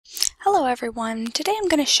Hello everyone, today I'm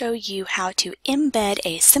going to show you how to embed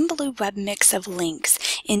a Symbaloo Webmix of links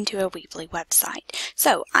into a Weebly website.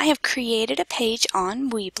 So I have created a page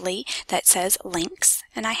on Weebly that says links,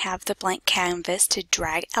 and I have the blank canvas to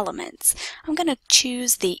drag elements. I'm going to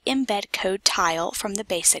choose the embed code tile from the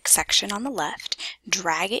basics section on the left,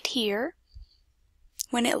 drag it here.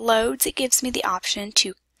 When it loads, it gives me the option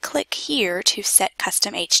to click here to set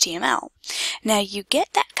custom HTML. Now you get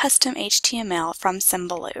that custom HTML from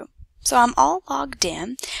Symbaloo. So I'm all logged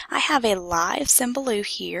in. I have a live Symbaloo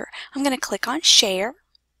here. I'm going to click on Share.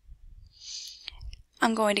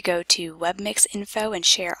 I'm going to go to Webmix Info and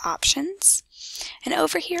Share Options. And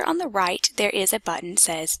over here on the right, there is a button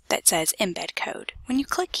that says Embed Code. When you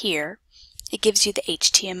click here, it gives you the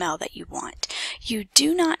HTML that you want. You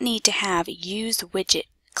do not need to have Use Widget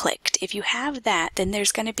clicked. If you have that, then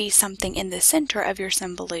there's going to be something in the center of your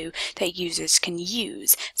Symbaloo that users can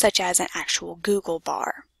use, such as an actual Google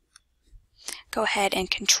bar. Go ahead and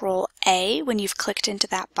Control A when you've clicked into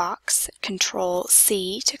that box, Control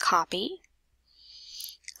C to copy.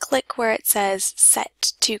 Click where it says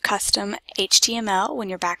Set to Custom HTML when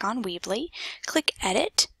you're back on Weebly. Click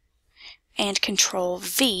Edit and Control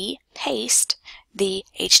V, paste the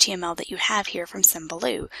HTML that you have here from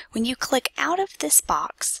Symbaloo. When you click out of this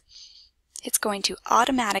box, it's going to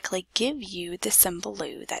automatically give you the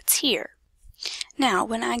Symbaloo that's here. Now,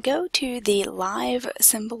 when I go to the live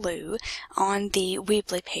Symbaloo on the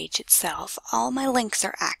Weebly page itself, all my links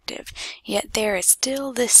are active, yet there is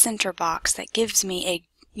still this center box that gives me a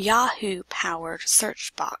Yahoo-powered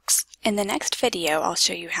search box. In the next video, I'll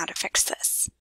show you how to fix this.